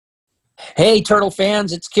Hey, Turtle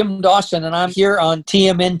fans, it's Kim Dawson, and I'm here on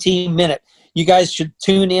TMNT Minute. You guys should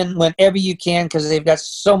tune in whenever you can because they've got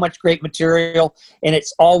so much great material, and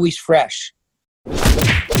it's always fresh.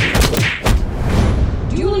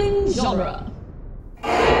 Dueling genre.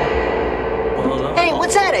 Hey,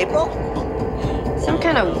 what's that, April? Some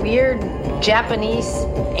kind of weird Japanese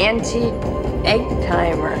antique egg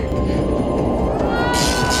timer.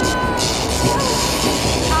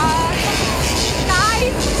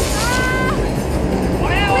 Guys!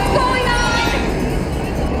 What's going on?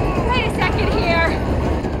 Wait a second here.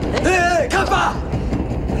 Hey, Kappa!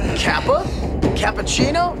 Kappa?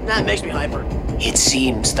 Cappuccino? That makes me hyper. It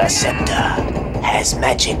seems the scepter has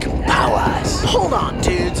magic powers. Hold on,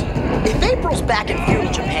 dudes. If April's back in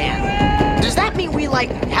feudal Japan, does that mean we,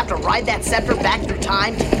 have to ride that scepter back through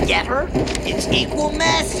time to get her? It's equal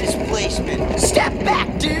mass displacement. Step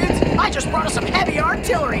back, dudes! I just brought us some heavy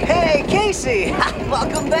artillery. Hey, Casey!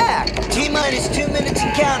 Welcome back. T-minus 2 minutes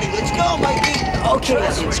and counting. Let's go, Mikey. Okay,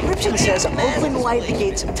 the inscription says open wide the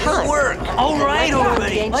gates of time. Work. All right,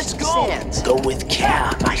 everybody. Let's go. Sands. Go with care,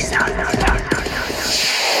 my son.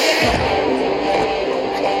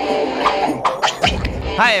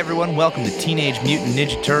 Hi, everyone. Welcome to Teenage Mutant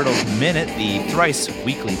Ninja Turtles Minute, the thrice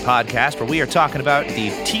weekly podcast where we are talking about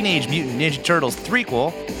the Teenage Mutant Ninja Turtles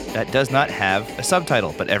threequel that does not have a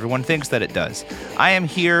subtitle, but everyone thinks that it does. I am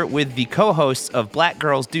here with the co-hosts of Black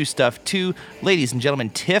Girls Do Stuff 2. Ladies and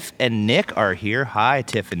gentlemen, Tiff and Nick are here. Hi,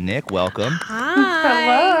 Tiff and Nick. Welcome.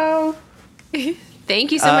 Hi. Hello.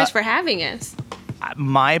 Thank you so much for having us.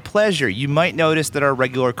 My pleasure. You might notice that our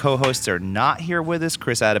regular co-hosts are not here with us.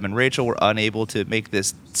 Chris, Adam, and Rachel were unable to make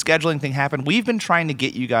this scheduling thing happen. We've been trying to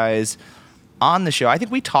get you guys on the show. I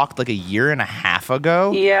think we talked like a year and a half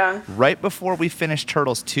ago. Yeah. Right before we finished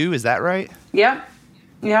Turtles 2. Is that right? Yep.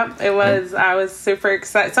 It was. I was super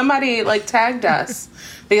excited. Somebody tagged us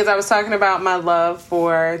because I was talking about my love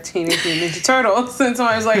for Teenage Mutant Ninja Turtles, and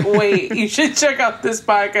somebody was like, "Wait, you should check out this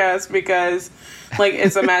podcast because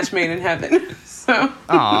it's a match made in heaven." So.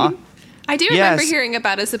 Aw. I do remember hearing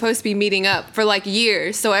about us supposed to be meeting up for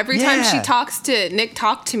years. So every time Nick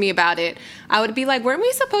talked to me about it, I would be like, weren't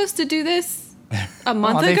we supposed to do this a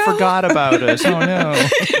month ago? They forgot about us. Oh, no.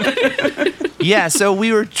 Yeah, so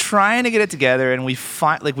we were trying to get it together, and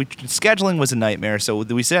scheduling was a nightmare. So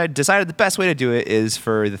we decided the best way to do it is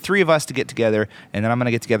for the three of us to get together, and then I'm going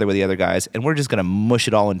to get together with the other guys, and we're just going to mush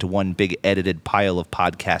it all into one big edited pile of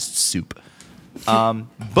podcast soup.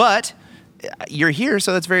 But you're here,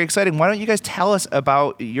 so that's very exciting. Why don't you guys tell us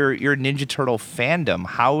about your Ninja Turtle fandom?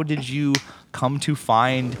 How did you come to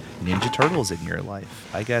find Ninja Turtles in your life?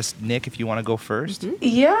 I guess, Nick, if you want to go first. Mm-hmm.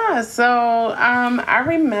 Yeah, so I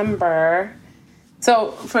remember...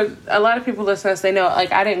 So for a lot of people listening to us, they know,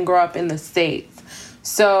 I didn't grow up in the States.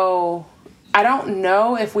 So I don't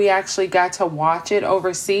know if we actually got to watch it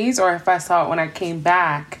overseas or if I saw it when I came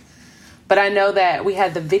back. But I know that we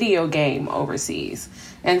had the video game overseas.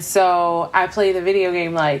 And so I play the video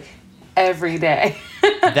game every day.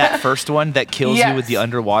 That first one that kills you with the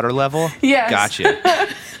underwater level? Yes. Gotcha.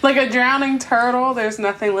 Like a drowning turtle, there's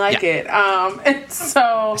nothing like it. And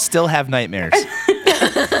so I still have nightmares.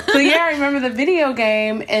 So yeah, I remember the video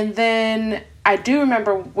game, and then I do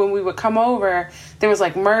remember when we would come over, there was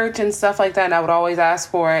merch and stuff like that, and I would always ask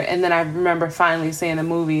for it. And then I remember finally seeing the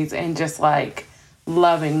movies and just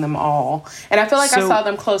loving them all. And I feel I saw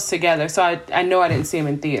them close together, so I know I didn't see them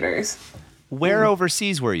in theaters. Where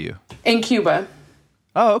overseas were you? In Cuba.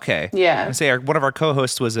 Oh, okay. Yeah. I say one of our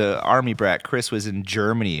co-hosts was an army brat. Chris was in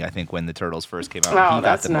Germany, I think, when the Turtles first came out. Oh, he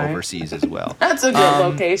got them overseas as well. That's a good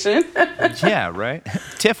location. Yeah, right?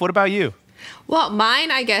 Tiff, what about you? Well,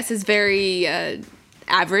 mine, I guess, is very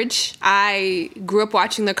average. I grew up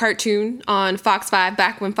watching the cartoon on Fox 5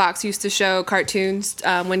 back when Fox used to show cartoons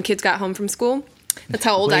when kids got home from school. That's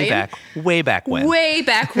how old I am. Way back when. Way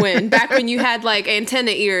back when. Back when you had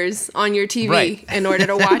antenna ears on your TV in order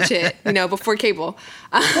to watch it, before cable.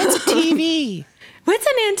 What's a TV? What's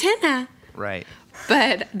an antenna? Right.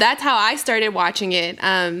 But that's how I started watching it.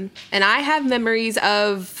 And I have memories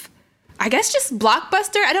of, I guess, just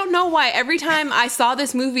Blockbuster. I don't know why. Every time I saw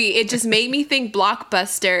this movie, it just made me think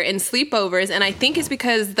Blockbuster and sleepovers. And I think it's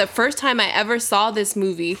because the first time I ever saw this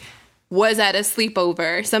movie was at a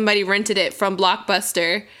sleepover. Somebody rented it from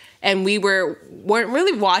Blockbuster, and we weren't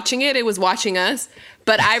really watching it. It was watching us.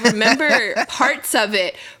 but I remember parts of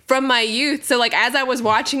it from my youth. So like as I was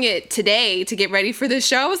watching it today to get ready for this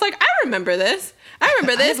show, I was like, I remember this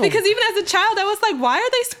because even as a child, I was like, why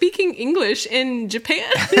are they speaking English in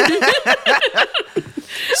Japan?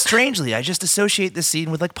 Strangely, I just associate this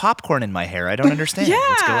scene with like popcorn in my hair. I don't understand. Yeah,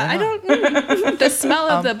 what's going on. I don't. The smell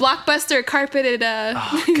of the Blockbuster carpeted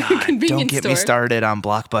Oh God! convenience Don't get me store. started on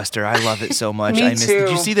Blockbuster. I love it so much. Me I miss. too. Did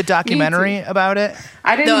you see the documentary about it?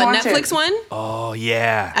 I The didn't watch Netflix it. one? Oh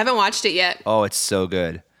yeah. I haven't watched it yet. Oh, it's so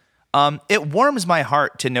good. It warms my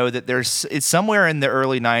heart to know that it's somewhere in the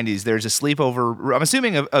early 90s. There's a sleepover. I'm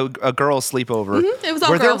assuming a girls' sleepover It was all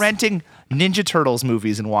where girls. they're renting Ninja Turtles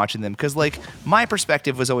movies and watching them. Because like my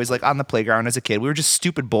perspective was always like on the playground as a kid, we were just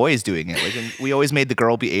stupid boys doing it. Like and we always made the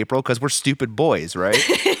girl be April because we're stupid boys, right?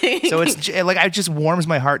 So it's like it just warms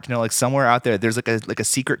my heart to know like somewhere out there there's like a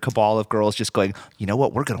secret cabal of girls just going, you know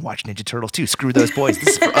what? We're gonna watch Ninja Turtles too. Screw those boys.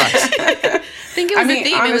 This is for us. I think it was I mean,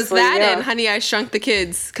 the theme. It was honestly, that yeah. and Honey, I Shrunk the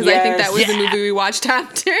Kids because I think that was the Yes. movie we watched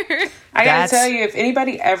after. I gotta That's- tell you, if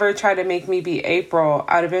anybody ever tried to make me be April,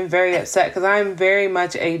 I'd have been very upset because I'm very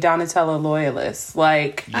much a Donatello loyalist.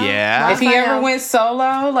 Like, Yeah. if he Raphael. ever went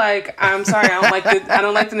solo, like, I'm sorry, I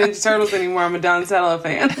don't like the Ninja Turtles anymore. I'm a Donatello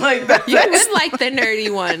fan. Like, that's You would like the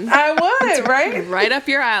nerdy one. I would, right? Right up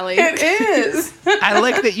your alley. It is. I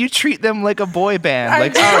like that you treat them like a boy band.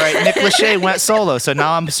 Like, all right, Nick Lachey went solo, so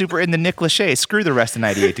now I'm super into Nick Lachey. Screw the rest of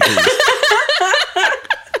 98 Degrees.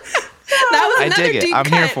 That was I another dig it. deep I'm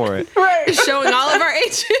cut here for it. Right. showing all of our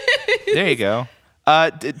ages. There you go.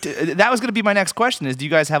 That was going to be my next question is, do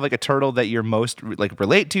you guys have like a turtle that you're most like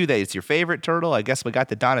relate to, that it's your favorite turtle? I guess we got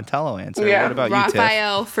the Donatello answer. Yeah. What about you, Tiff?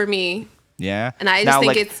 Raphael for me. Yeah. And I just Now, think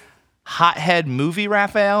like, it's hothead movie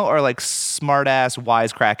Raphael or like smart ass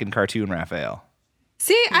wisecracking cartoon Raphael?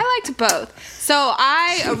 See, I liked both. So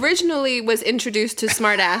I originally was introduced to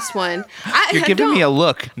Smartass one. You're giving me a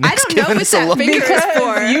look. I Nick's don't know giving what us a that look. finger is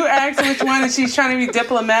for. Because you asked which one and she's trying to be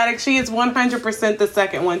diplomatic. She is 100% the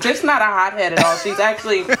second one. Just not a hothead at all. She's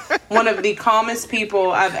actually one of the calmest people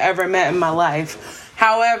I've ever met in my life.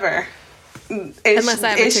 However, Unless I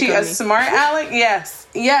have a is she tick a on me. smart aleck? Yes.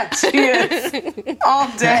 Yes, she is. All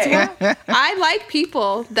day. I like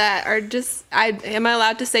people that are just. Am I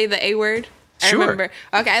allowed to say the A word? I Sure. remember.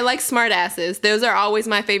 Okay, I like smartasses. Those are always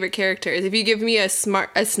my favorite characters. If you give me a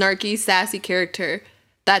snarky, sassy character,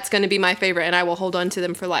 that's going to be my favorite, and I will hold on to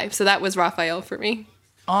them for life. So that was Raphael for me.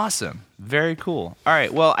 Awesome. Very cool. All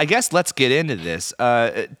right. Well, I guess let's get into this.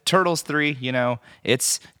 Turtles 3, you know,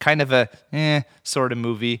 it's kind of a sort of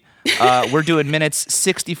movie. We're doing minutes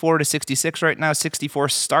 64 to 66 right now. 64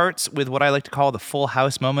 starts with what I like to call the full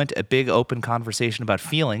house moment, a big open conversation about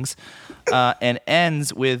feelings, and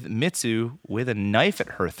ends with Mitsu with a knife at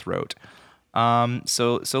her throat.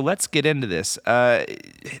 So let's get into this.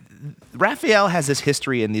 Raphael has this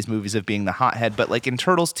history in these movies of being the hothead, but like in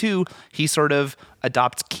Turtles 2, he sort of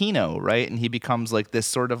adopts Kino, right? And he becomes like this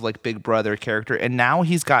sort of like big brother character. And now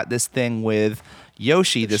he's got this thing with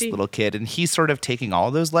Yoshi, this little kid, and he's sort of taking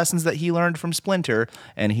all those lessons that he learned from Splinter,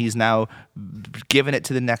 and he's now giving it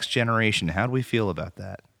to the next generation. How do we feel about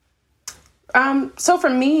that? So for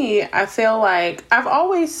me, I feel like I've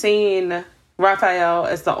always seen Raphael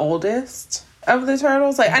as the oldest of the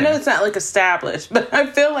turtles. Like, I know it's not like established, but I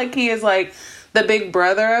feel like he is like the big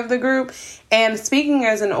brother of the group. And speaking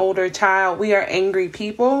as an older child, we are angry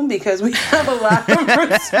people because we have a lot of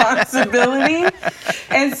responsibility.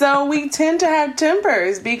 And so we tend to have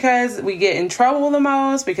tempers because we get in trouble the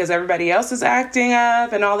most because everybody else is acting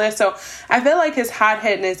up and all that. So I feel like his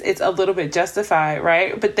hotheadness, it's a little bit justified,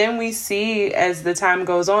 right? But then we see as the time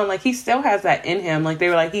goes on, like he still has that in him. Like they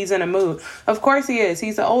were like, he's in a mood. Of course he is.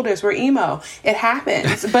 He's the oldest. We're emo. It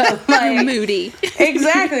happens. But like Moody.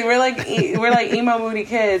 Exactly. We're like emo moody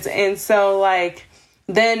kids. And so like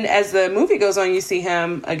then as the movie goes on, you see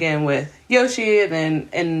him again with Yoshi, and then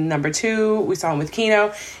in number 2 we saw him with Kino.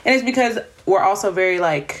 And it's because we're also very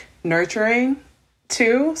like nurturing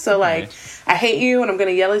too. So like I hate you and I'm gonna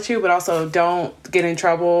yell at you, but also don't get in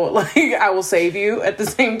trouble. Like I will save you at the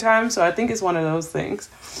same time. So I think it's one of those things.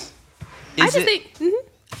 I just think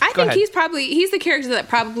ahead. he's the character that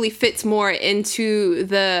probably fits more into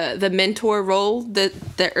the mentor role that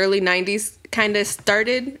the early 90s kind of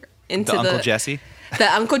started into The Uncle Jesse?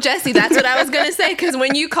 The Uncle Jesse, that's what I was going to say, because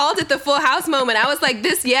when you called it the Full House moment, I was like,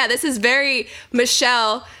 this is very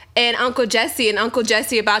Michelle and Uncle Jesse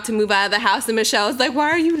about to move out of the house, and Michelle was like, why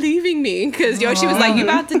are you leaving me? Because Yoshi was like, you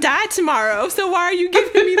about to die tomorrow, so why are you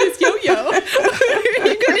giving me this yo-yo?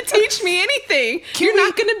 You're gonna teach me anything. You're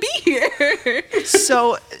not gonna be here.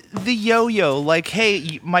 So the yo-yo, like,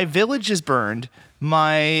 hey, my village is burned.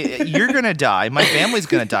 You're gonna die. My family's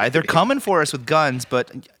gonna die. They're coming for us with guns,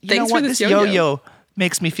 but you know what? This yo-yo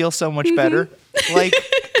makes me feel so much better. Like,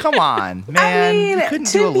 come on, man. You couldn't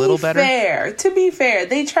do a little better. To be fair,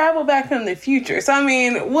 they travel back from the future. So, I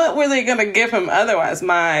mean, what were they going to give him otherwise?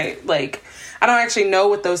 I don't actually know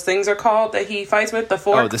what those things are called that he fights with, the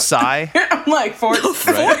fork. Oh, the sai? I'm like, forks.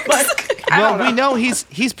 Right. Well, we we know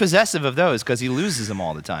he's possessive of those because he loses them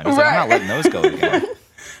all the time. He's like, I'm not letting those go again.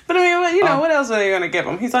 But, I mean, what else are they going to give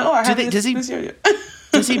him? He's like, oh, I have this yo-yo.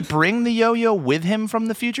 Does he bring the yo-yo with him from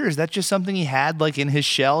the future? Is that just something he had like in his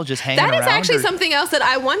shell just hanging around? That is actually something else that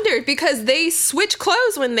I wondered, because they switch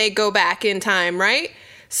clothes when they go back in time, right?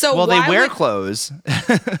 So they wear clothes.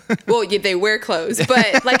 Well, yeah, they wear clothes,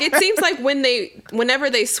 but like it seems like whenever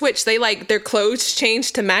they switch, they like their clothes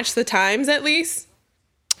change to match the times at least.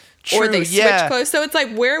 True, or they switch clothes. So it's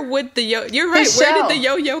like, where would the yo? You're right. Where did the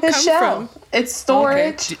yo-yo come from? It's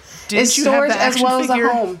storage. Okay. It's storage as well as a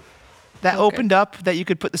home. That opened up that you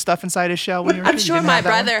could put the stuff inside his shell when you were I'm sure my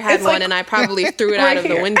brother had one, and I probably threw it out of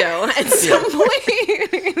the window at some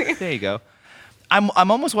point. There you go. I'm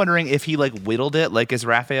almost wondering if he like whittled it, like is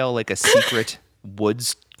Raphael like a secret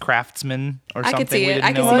woods craftsman or something? I could see it.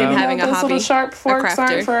 I could Well, see him having a those hobby. little sharp forks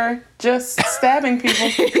aren't for just stabbing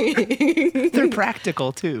people. They're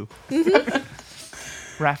practical too.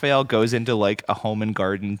 Raphael goes into like a home and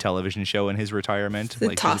garden television show in his retirement,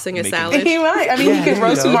 like tossing a salad. He might. I mean, he can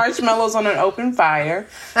roast marshmallows on an open fire,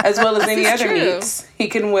 as well as any other meats. He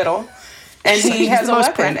can whittle, and he has a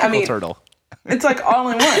weapon. I mean, turtle. It's like all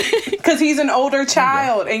in one, because he's an older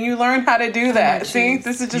child, and you learn how to do that. See,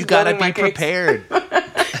 this is just you gotta building be prepared.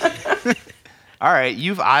 All right,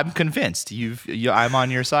 I'm convinced. I'm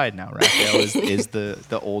on your side now. Raphael is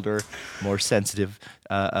the older, more sensitive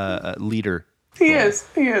leader. He is.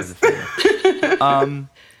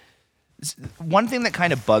 One thing that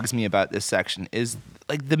kind of bugs me about this section is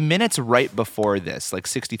like the minutes right before this, like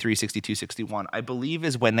 63, 62, 61, I believe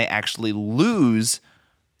is when they actually lose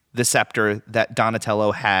the scepter that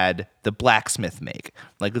Donatello had the blacksmith make.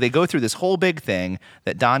 Like they go through this whole big thing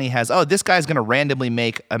that Donnie has, oh, this guy's going to randomly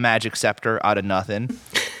make a magic scepter out of nothing.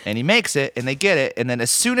 And he makes it and they get it. And then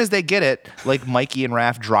as soon as they get it, like Mikey and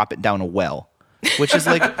Raph drop it down a well, which is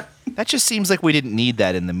like, that just seems like we didn't need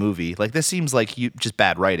that in the movie. Like this seems like just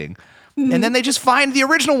bad writing. And then they just find the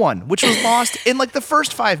original one, which was lost in like the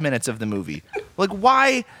first 5 minutes of the movie. Like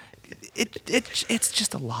why? It's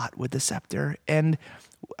just a lot with the scepter. And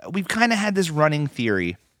we've kind of had this running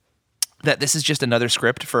theory that this is just another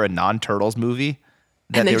script for a non-Turtles movie.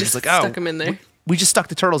 That and they were just like, stuck them in there. We just stuck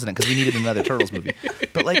the Turtles in it because we needed another Turtles movie.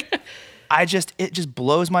 But like, it just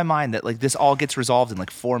blows my mind that like this all gets resolved in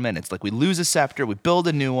like 4 minutes. Like we lose a scepter, we build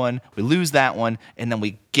a new one, we lose that one, and then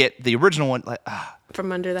we get the original one. Like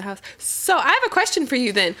from under the house. So I have a question for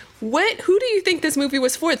you then. Who do you think this movie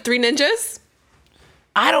was for? Three Ninjas?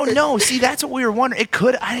 I don't know. See, that's what we were wondering.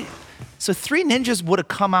 So Three Ninjas would have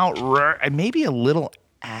come out maybe a little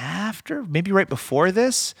after, maybe right before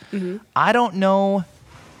this. Mm-hmm. I don't know.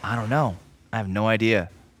 I have no idea.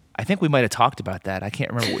 I think we might have talked about that. I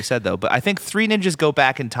can't remember what we said though. But I think Three Ninjas Go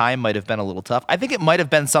Back in Time might have been a little tough. I think it might have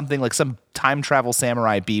been something like some time travel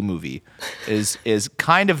samurai B movie. Is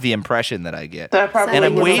kind of the impression that I get. That probably and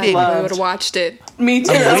I'm waiting. I would have watched it. Me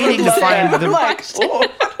too. I'm waiting to find the. Like,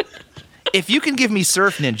 if you can give me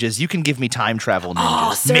Surf Ninjas, you can give me Time Travel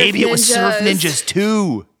Ninjas. Oh, Surf Maybe it was Surf Ninjas. Ninjas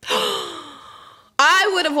 2.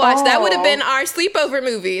 I would have watched. That would have been our sleepover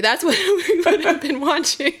movie. That's what we would have been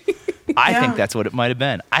watching. I think that's what it might have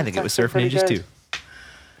been. I think it was Surf Ninjas 2.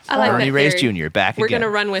 I like Ernie that Reyes theory. Jr. back We're again.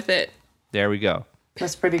 gonna run with it. There we go.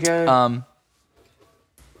 That's pretty good.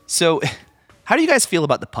 So, how do you guys feel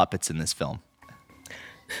about the puppets in this film?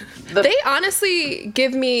 They honestly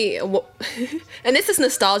give me, and this is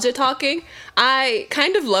nostalgia talking, I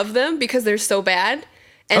kind of love them because they're so bad.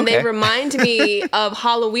 And Okay. they remind me of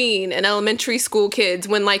Halloween and elementary school kids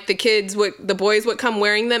when like the boys would come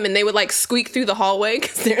wearing them and they would like squeak through the hallway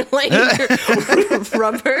because they're like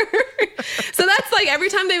rubber. So that's like every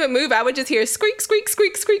time they would move, I would just hear squeak, squeak,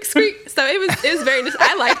 squeak, squeak, squeak. So it was very,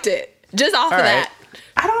 I liked it just off of that.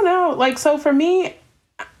 I don't know. Like, so for me,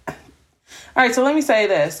 all right, so let me say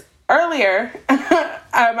this. Earlier,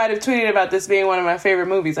 I might have tweeted about this being one of my favorite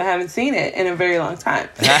movies. I haven't seen it in a very long time.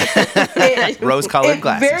 Rose-colored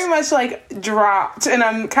glasses. Very much like dropped, and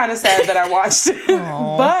I'm kind of sad that I watched it.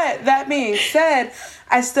 But that being said,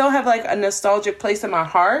 I still have like a nostalgic place in my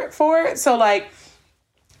heart for it. So like,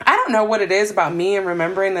 I don't know what it is about me and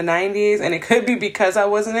remembering the 90s, and it could be because I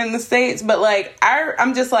wasn't in the States, but like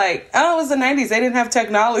I'm just like, oh, it was the 90s. They didn't have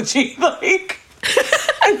technology. Like,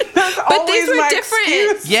 but these were different.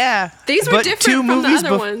 Excuse. Yeah. These were different from the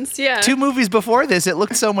other ones. Yeah. 2 movies before this, it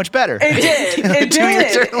looked so much better. It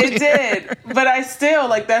did. But I still,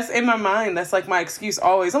 like, that's in my mind. That's like my excuse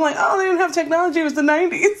always. I'm like, oh, they didn't have technology. It was the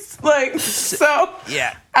 90s. Like, so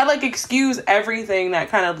yeah. I like excuse everything that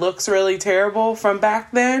kind of looks really terrible from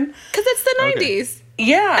back then. Because it's the 90s.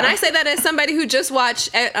 Yeah. And I say that as somebody who just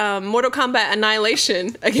watched Mortal Kombat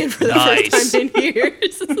Annihilation again for the first time in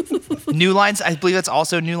years. New Lines, I believe that's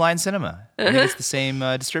also New Line Cinema. I think it's the same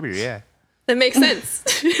distributor, yeah. That makes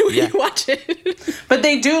sense when you watch it. But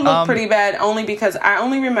they do look pretty bad only because I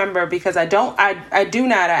only remember because I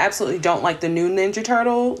absolutely don't like the new Ninja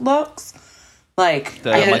Turtle looks. Like,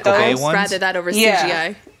 the Michael Bay ones? Rather that over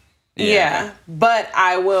CGI. Yeah. But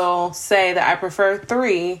I will say that I prefer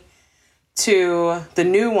 3 to the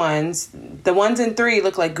new ones. The ones in 3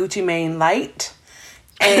 look like Gucci Mane Light.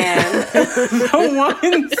 And the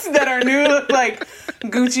ones that are new look like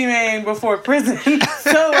Gucci Mane before prison.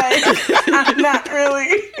 So, like, I'm not really,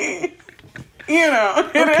 it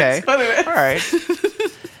is what it is. All right.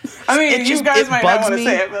 I mean, you guys might not want to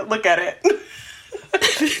say it, but look at it.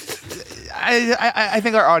 I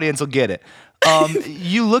think our audience will get it.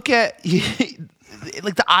 You look at...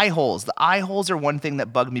 like the eye holes. The eye holes are one thing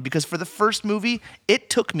that bugged me because for the first movie,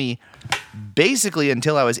 it took me basically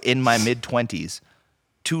until I was in my mid-20s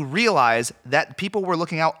to realize that people were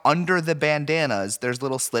looking out under the bandanas. There's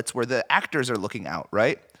little slits where the actors are looking out,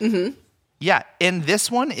 right? Mm-hmm. Yeah, in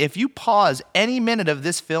this one, if you pause any minute of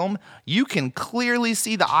this film, you can clearly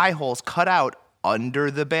see the eye holes cut out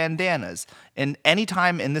under the bandanas. And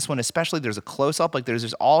anytime in this one, especially, there's a close-up, like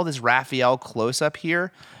there's all this Raphael close-up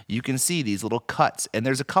here, you can see these little cuts. And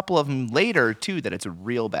there's a couple of them later, too, that it's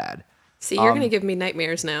real bad. See, you're going to give me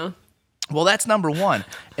nightmares now. Well, that's number 1.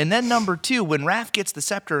 And then number 2, when Raph gets the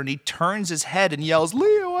scepter and he turns his head and yells,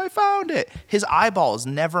 "Leo, I found it!" His eyeballs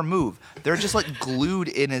never move. They're just like glued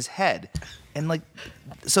in his head. And like,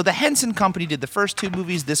 so the Henson Company did the first 2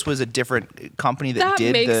 movies. This was a different company that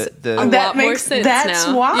did the a lot more sense that's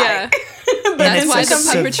now. Why. Yeah. That's why the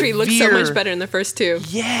puppetry looks so much better in the first 2.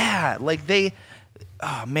 Yeah, like they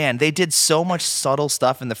did so much subtle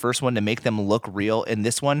stuff in the first one to make them look real. In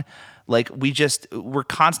this one, like we're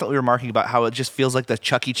constantly remarking about how it just feels like the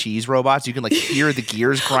Chuck E. Cheese robots. You can like hear the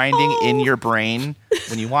gears grinding in your brain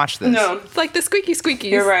when you watch this. No, it's like the squeaky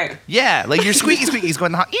squeakies. You're right. Yeah, like your squeaky squeakies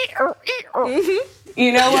going.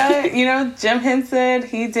 You know what? Jim Henson,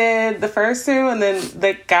 he did the first 2, and then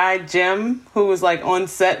the guy Jim, who was like on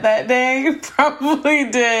set that day, probably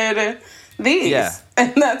did these. Yeah.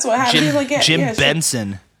 And that's what happened. He was like, Jim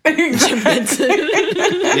Benson. Jim Benson.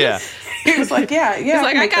 Yeah. He was like, yeah. He's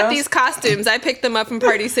like, I got these costumes. I picked them up from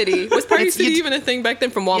Party City. Was Party City even a thing back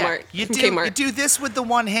then from Walmart? Yeah, from Kmart? You do this with the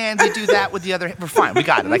one hand, you do that with the other hand. We're fine. We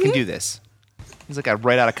got it. I can do this. He's like a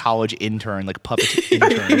right out of college intern, like puppet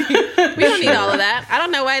intern. We don't need all of that. I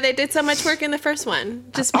don't know why they did so much work in the first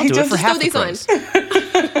one. I'll do it for half throw the these price. on.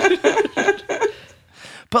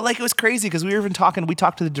 But like it was crazy because we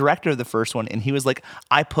talked to the director of the first one, and he was like,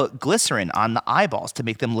 I put glycerin on the eyeballs to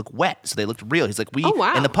make them look wet so they looked real. He's like,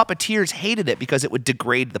 and the puppeteers hated it because it would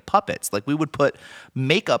degrade the puppets. Like we would put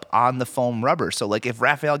makeup on the foam rubber. So like if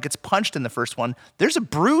Raphael gets punched in the first one, there's a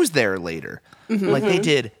bruise there later. Mm-hmm. Like they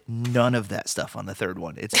did none of that stuff on the third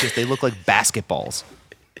one. It's just they look like basketballs.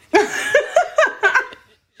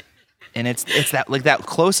 And it's that like that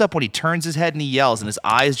close up when he turns his head and he yells and his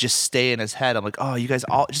eyes just stay in his head. I'm like, oh, you guys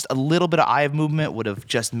all just a little bit of eye movement would have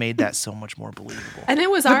just made that so much more believable. And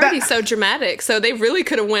it was already so dramatic, so they really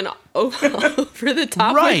could have went over the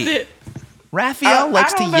top with it. Raphael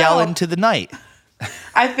likes to yell into the night.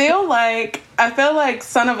 I feel like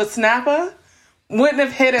Son of a Snapper wouldn't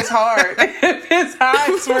have hit as hard if his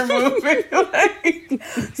eyes were moving. Like,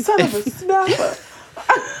 Son of a Snapper.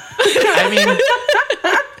 I mean,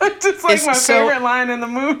 just like my favorite line in the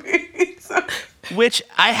movie. Which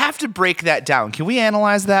I have to break that down. Can we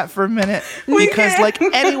analyze that for a minute? Because like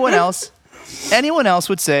anyone else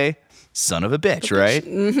would say, son of a bitch, right?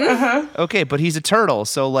 Mm-hmm. Uh-huh. Okay, but he's a turtle,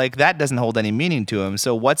 so like that doesn't hold any meaning to him.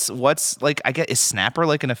 So what's like? I guess is snapper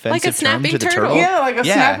like an offensive term to the turtle? Yeah, like a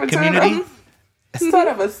snapper community. Turtle. Son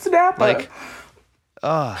of a snapper. Like,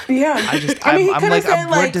 yeah. I mean, he could have said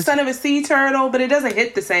like son of a sea turtle, but it doesn't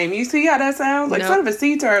hit the same. You see how that sounds? Like son of a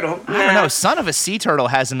sea turtle. I don't know. Son of a sea turtle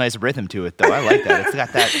has a nice rhythm to it, though. I like that. It's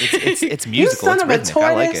got that. It's musical. You son it's of rhythmic. a tortoise?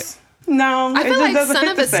 I like it. No, I feel like son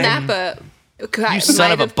of a snapper. You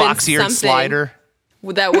son of a box-eared slider.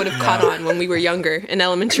 that would have caught on when we were younger in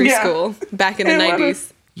elementary Yeah. school back in the It would've.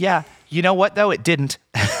 90s. Yeah. You know what, though? It didn't.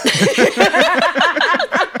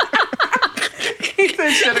 He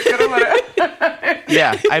said shoulda, coulda, woulda.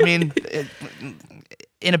 Yeah. I mean,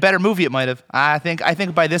 in a better movie, it might have. I think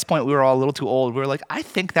by this point, we were all a little too old. We were like, I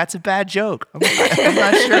think that's a bad joke. I'm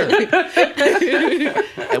not sure.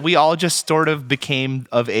 And we all just sort of became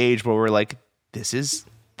of age where we're like, this is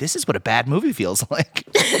what a bad movie feels like.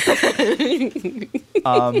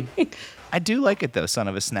 I do like it though, Son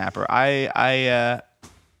of a Snapper. I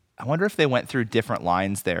wonder if they went through different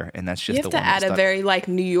lines there, and that's just You have the to one add a very like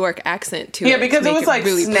New York accent to it. Yeah, to because it make was like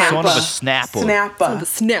really snapper. Son of a Snapper. Snapper. The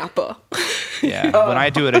snapper. Yeah, when I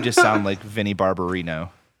do it, I just sound like Vinnie Barbarino.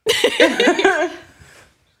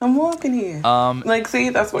 I'm walking here. Like, see,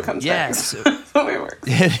 that's what comes Yes. next. That's the way it works.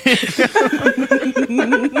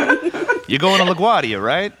 You're going to LaGuardia,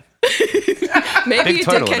 right? Maybe Big you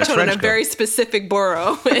turtle did in a catch on in a trench coat. very specific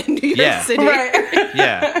borough in New York Yeah. City. Right.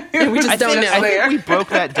 Yeah. We just don't I know. think we broke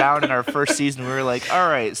that down in our first season. We were like, all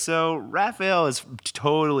right, so Raphael is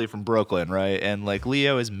totally from Brooklyn, right? And like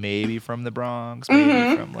Leo is maybe from the Bronx,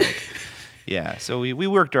 maybe from like, yeah. So we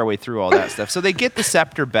worked our way through all that stuff. So they get the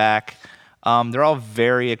scepter back. They're all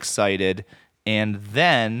very excited. And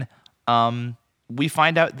then we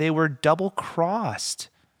find out they were double crossed.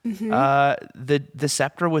 The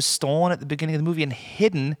scepter was stolen at the beginning of the movie and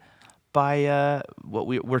hidden by what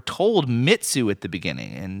we're told Mitsu at the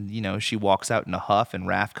beginning. And, you know, she walks out in a huff and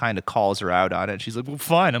Raph kind of calls her out on it. And she's like, well,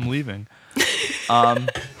 fine, I'm leaving.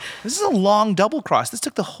 This is a long double cross. This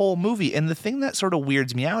took the whole movie. And the thing that sort of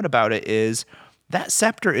weirds me out about it is that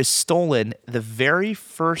scepter is stolen the very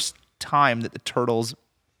first time that the turtles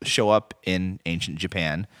show up in ancient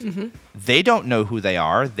Japan. They don't know who they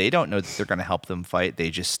are. They don't know that they're going to help them fight. They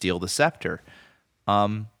just steal the scepter.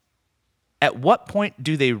 At what point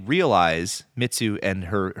do they realize, Mitsu and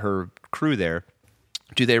her crew there,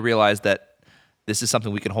 do they realize that this is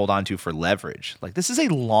something we can hold on to for leverage? Like, this is a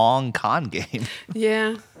long con game.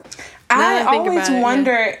 Yeah. I Now I think always about it,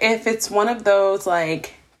 wonder if it's one of those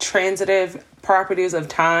like transitive properties of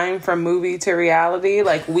time from movie to reality.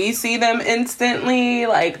 Like, we see them instantly,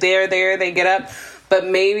 like they're there, they get up. But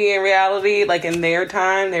maybe in reality, like in their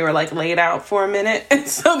time, they were like laid out for a minute. And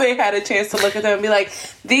so they had a chance to look at them and be like,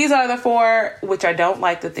 these are the four, which I don't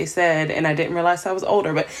like that they said, and I didn't realize I was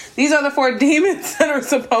older, but these are the four demons that are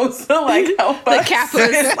supposed to like help The us.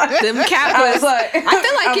 kappas. Like, Them kappas. I was like- I feel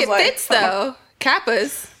I like was it like, fits though.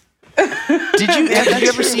 Kappas. Did you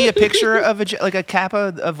ever see a picture of a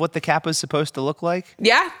kappa, of what the kappa is supposed to look like?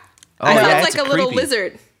 Yeah. Oh, I yeah, feel it's like a little creepy.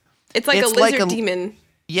 lizard. It's like It's a like lizard a- demon.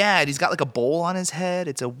 Yeah, and he's got like a bowl on his head.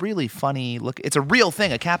 It's a really funny look. It's a real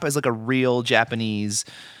thing. A kappa is like a real Japanese.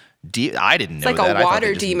 I didn't It's know like that. a I thought water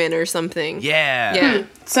they just- demon or something. Yeah. Yeah.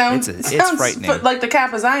 Sounds It's frightening. like the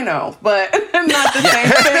kappas I know, but not the same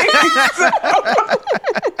thing.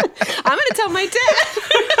 I'm going to tell my dad.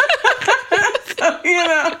 You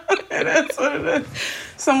know, that's what it is.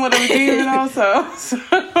 Somewhat of a demon also. So.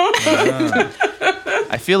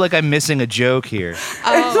 I feel like I'm missing a joke here.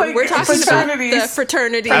 Oh, like we're talking about the fraternities.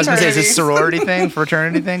 fraternity. I was going to say, is this Fraternities. sorority thing?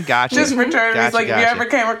 Fraternity thing? Gotcha. Just fraternities, Gotcha, like if you gotcha. ever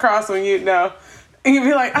came across one, you'd know. And you'd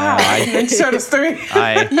be like, and then showed us three.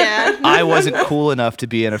 Yeah. I wasn't cool enough to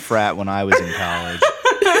be in a frat when I was in college.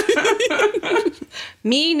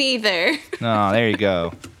 Me neither. Oh, there you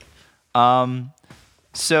go.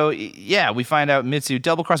 So yeah, we find out Mitsu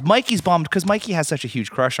double cross. Mikey's bummed because Mikey has such a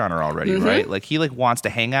huge crush on her already, right? Like he wants to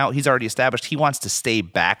hang out. He's already established he wants to stay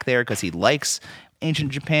back there because he likes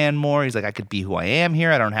ancient Japan more. He's like, I could be who I am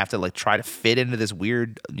here. I don't have to like try to fit into this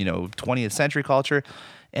weird, 20th century culture.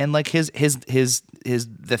 And like his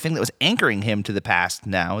the thing that was anchoring him to the past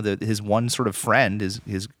now, his one sort of friend, his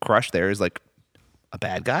crush there is like a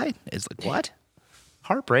bad guy. Is like, what?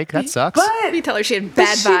 Heartbreak. That sucks. But You tell her she had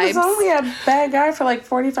bad she vibes. was only a bad guy for like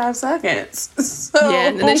 45 seconds. So, Yeah,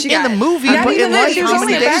 and then she in got the movie, not but even in that, life, she was how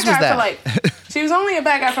only many a bad days was guy that? for like. She was only a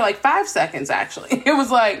bad guy for like 5 seconds. Actually, it was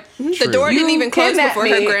like The door didn't you even close kidnapped before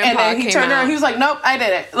her me, grandpa and then he came turned around. out. He was like, "Nope, I did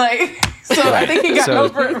it." Like, so I think he got So-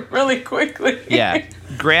 over it really quickly. Yeah,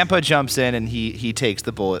 Grandpa jumps in and he takes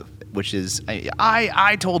the bullet, which is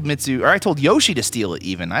I told Mitsu, or I told Yoshi to steal it.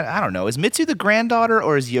 Even I don't know, is Mitsu the granddaughter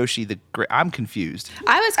or is Yoshi the? I'm confused.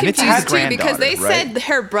 I was Mitsu's confused the too because they granddaughter, right? said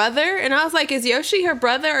her brother, and I was like, is Yoshi her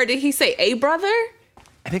brother, or did he say a brother?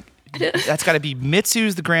 I think that's got to be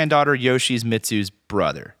Mitsu's the granddaughter. Yoshi's Mitsu's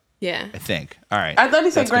brother. Yeah. I think. All right. I thought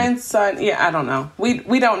he said That's gonna- grandson. Yeah, I don't know.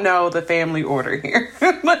 We don't know the family order here.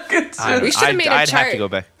 Like, it's just, We should've made a I'd have to chart. go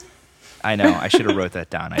back. I know. I should have wrote that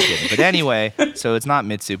down. I didn't. But anyway, so it's not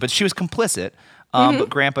Mitsu, but she was complicit. But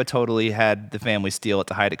Grandpa totally had the family steal it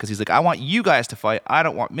to hide it because he's like, I want you guys to fight. I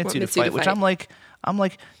don't want Mitsu to fight. Which I'm like,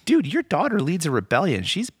 dude, your daughter leads a rebellion.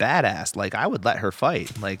 She's badass. Like, I would let her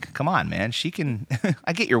fight. Like, come on, man. She can.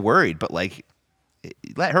 I get you're worried, but like,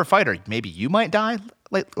 let her fight, or maybe you might die.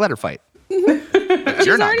 Like, let her fight. She's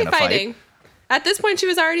already fighting. At this point, she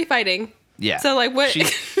was already fighting. Yeah. So like, what?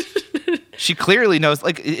 She clearly knows.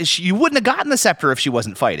 Like, you wouldn't have gotten the scepter if she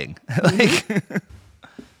wasn't fighting. Like,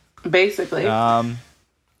 basically.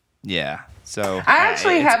 Yeah. So I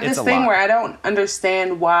actually have this thing where I don't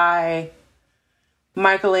understand why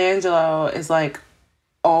Michelangelo is like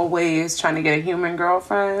always trying to get a human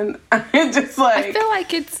girlfriend. Just like, I feel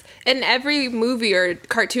like it's in every movie or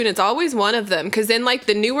cartoon, it's always one of them. Because in like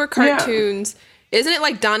the newer cartoons, isn't it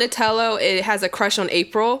like Donatello? It has a crush on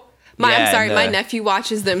April. I'm sorry, my nephew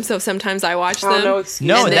watches them, so sometimes I watch them.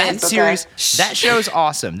 No, that series, that show's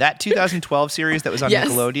awesome. That 2012 series that was on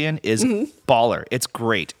Nickelodeon is baller. It's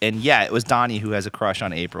great. And yeah, it was Donnie who has a crush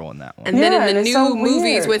on April in that one. And then in the new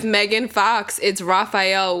movies with Megan Fox, it's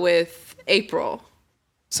Raphael with April.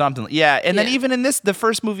 Something, yeah. And then even in the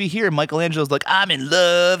first movie here, Michelangelo's like, I'm in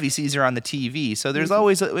love. He sees her on the TV. So there's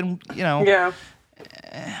always, yeah.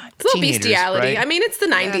 It's a little bestiality. Right? I mean, it's the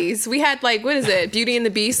 90s. We had like, what is it? Beauty and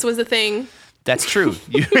the Beast was a thing. That's true.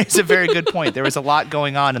 You raise a very good point. There was a lot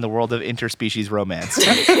going on in the world of interspecies romance.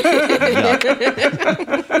 It's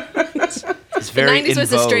very the 90s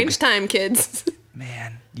was a strange time, kids.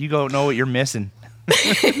 Man, you don't know what you're missing. The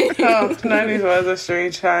 90s was a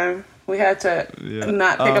strange time. We had to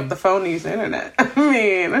not pick up the phone to use the internet. I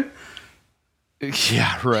mean.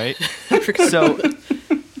 Yeah, right. So...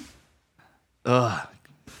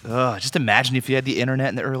 just imagine if you had the internet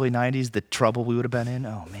in the early 90s, the trouble we would have been in.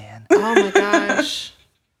 Oh, man. Oh, my gosh.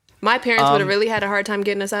 My parents would have really had a hard time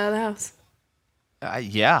getting us out of the house.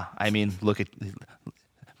 Yeah. I mean, look at...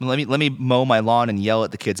 Let me mow my lawn and yell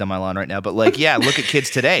at the kids on my lawn right now. But, like, yeah, look at kids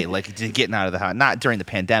today. Like, getting out of the house. Not during the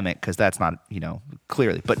pandemic, because that's not,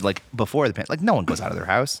 clearly. But, like, before the pandemic. Like, no one goes out of their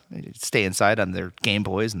house. They stay inside on their Game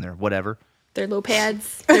Boys and their whatever. Their low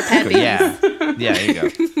pads. Their pad babies. Yeah. Yeah, there you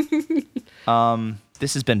go.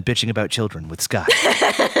 This has been Bitching About Children with Scott.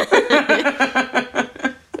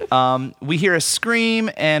 We hear a scream,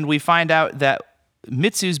 and we find out that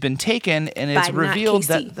Mitsu's been taken, and it's revealed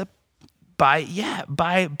that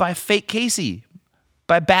by fake Casey,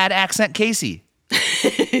 by bad accent Casey,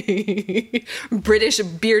 British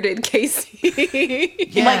bearded Casey.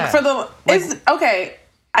 Yeah, okay.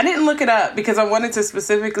 I didn't look it up because I wanted to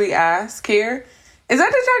specifically ask here: is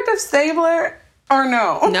that Detective Stabler or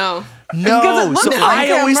no? No. No, so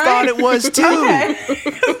I always thought it was too. Okay.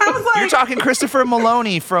 I was like, you're talking Christopher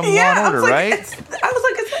Maloney from Law and Order, right? I was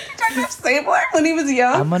like, is that Detective Stabler when he was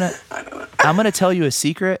young? I'm gonna tell you a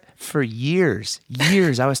secret. For years,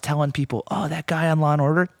 I was telling people, "Oh, that guy on Law and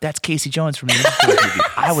Order, that's Casey Jones from the Ninja movie."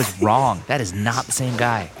 I was wrong. That is not the same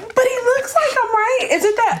guy. But he looks like him, right? Is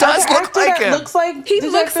it that does other look actor like that him? looks like He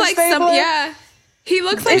Detective looks like Stabler? He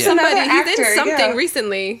looks like It's somebody. another He's actor, in something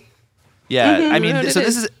recently. Yeah, I mean, so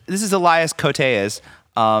it this is Elias Koteas,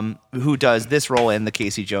 who does this role and the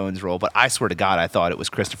Casey Jones role. But I swear to God, I thought it was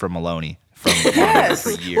Christopher Maloney from Law and Order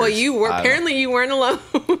for years. Well, you were apparently you weren't alone.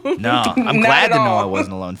 No, I'm glad to know I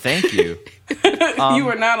wasn't alone. Thank you. You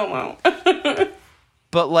were not alone.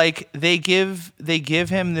 But like they give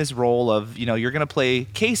him this role of you're gonna play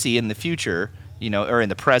Casey in the future. Or in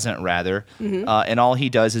the present rather, and all he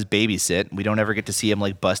does is babysit. We don't ever get to see him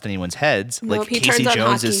like bust anyone's heads. Nope, like he Casey turns on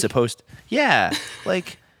Jones hockey. is supposed to. Yeah,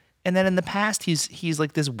 like, and then in the past he's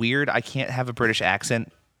like this weird. I can't have a British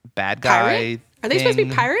accent bad guy. Pirate? Are they supposed to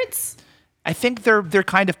be pirates? I think they're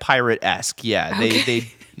kind of pirate-esque. Yeah, Okay.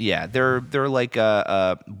 they're like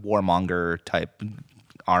a warmonger type.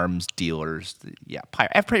 Arms dealers, yeah.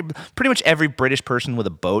 Pretty much every British person with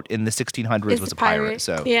a boat in the 1600s was a pirate.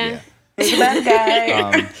 So yeah. He's a bad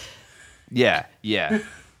guy. Yeah.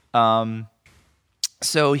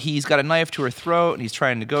 So he's got a knife to her throat, and he's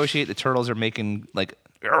trying to negotiate. The turtles are making like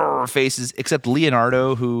faces, except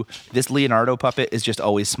Leonardo, who this Leonardo puppet is just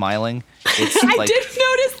always smiling. It's I did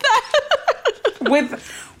notice that.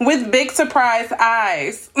 with big surprised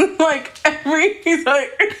eyes. He's like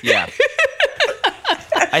yeah.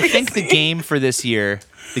 I think the game for this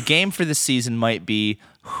season might be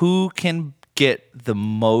who can get the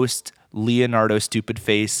most Leonardo stupid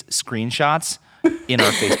face screenshots in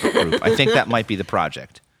our Facebook group. I think that might be the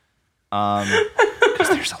project. Because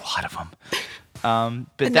there's a lot of them.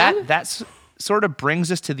 But that's sort of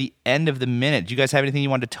brings us to the end of the minute. Do you guys have anything you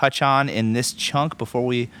want to touch on in this chunk before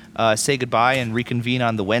we say goodbye and reconvene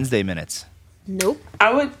on the Wednesday minutes? Nope.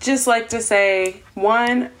 I would just like to say,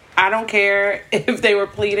 one, I don't care if they were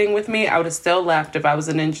pleading with me. I would have still left if I was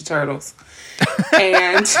a Ninja Turtles.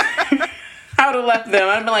 And I would have left them.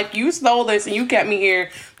 I'd been like, you stole this and you kept me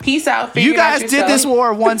here. Peace out. You guys did this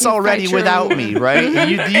war once already without me, right?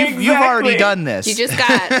 You've already done this. You just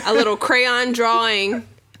got a little crayon drawing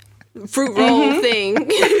fruit roll thing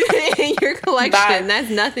in your collection. That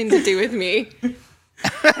has nothing to do with me.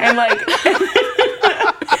 And like...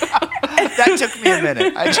 That took me a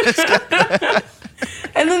minute.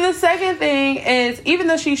 And then the second thing is, even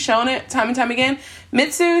though she's shown it time and time again,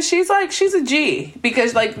 Mitsu, she's a G.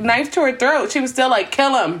 Because, like, knife to her throat, she was still like,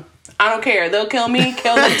 kill him. I don't care. They'll kill me.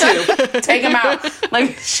 Kill them too. Take them out.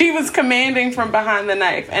 Like, she was commanding from behind the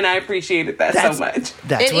knife. And I appreciated that so much.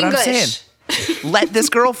 That's in what English. I'm saying. Let this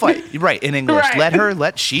girl fight. Right, in English. Right. I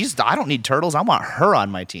don't need turtles. I want her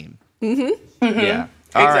on my team. Mm-hmm. Yeah.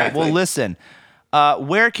 All right. Well, listen.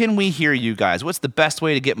 Where can we hear you guys? What's the best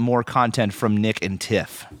way to get more content from Nick and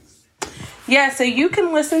Tiff? Yeah, so you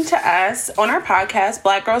can listen to us on our podcast,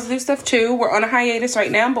 Black Girls Do Stuff Too. We're on a hiatus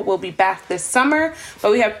right now, but we'll be back this summer.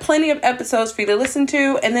 But we have plenty of episodes for you to listen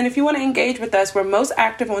to. And then if you want to engage with us, we're most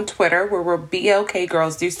active on Twitter, where we're BLK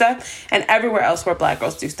Girls Do Stuff, and everywhere else where Black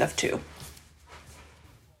Girls Do Stuff Too.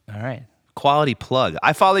 All right. Quality plug.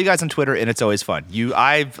 I follow you guys on Twitter, and it's always fun.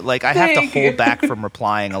 I have to hold back from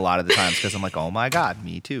replying a lot of the times because I'm like, oh my God,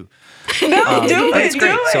 me too. No, do it. It's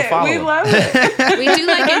great. So follow We them. love it. We do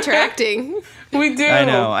like interacting. We do. I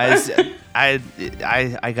know. I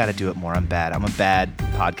got to do it more. I'm bad. I'm a bad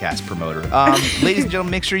podcast promoter. Ladies and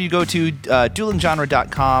gentlemen, make sure you go to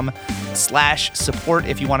duelinggenre.com/support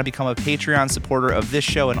if you want to become a Patreon supporter of this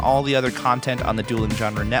show and all the other content on the Dueling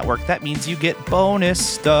Genre Network. That means you get bonus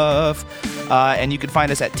stuff. And you can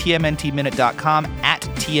find us at tmntminute.com, at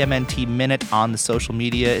tmntminute on the social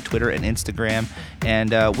media, Twitter and Instagram.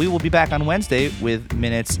 And we will be back on Wednesday with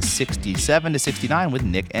minutes 67 to 69 with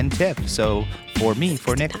Nick and Tiff. So for me,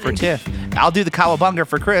 for Nick, for Tiff, I'll do the cowabunga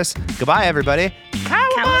for Chris. Goodbye, everybody.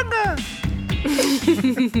 Cowabunga!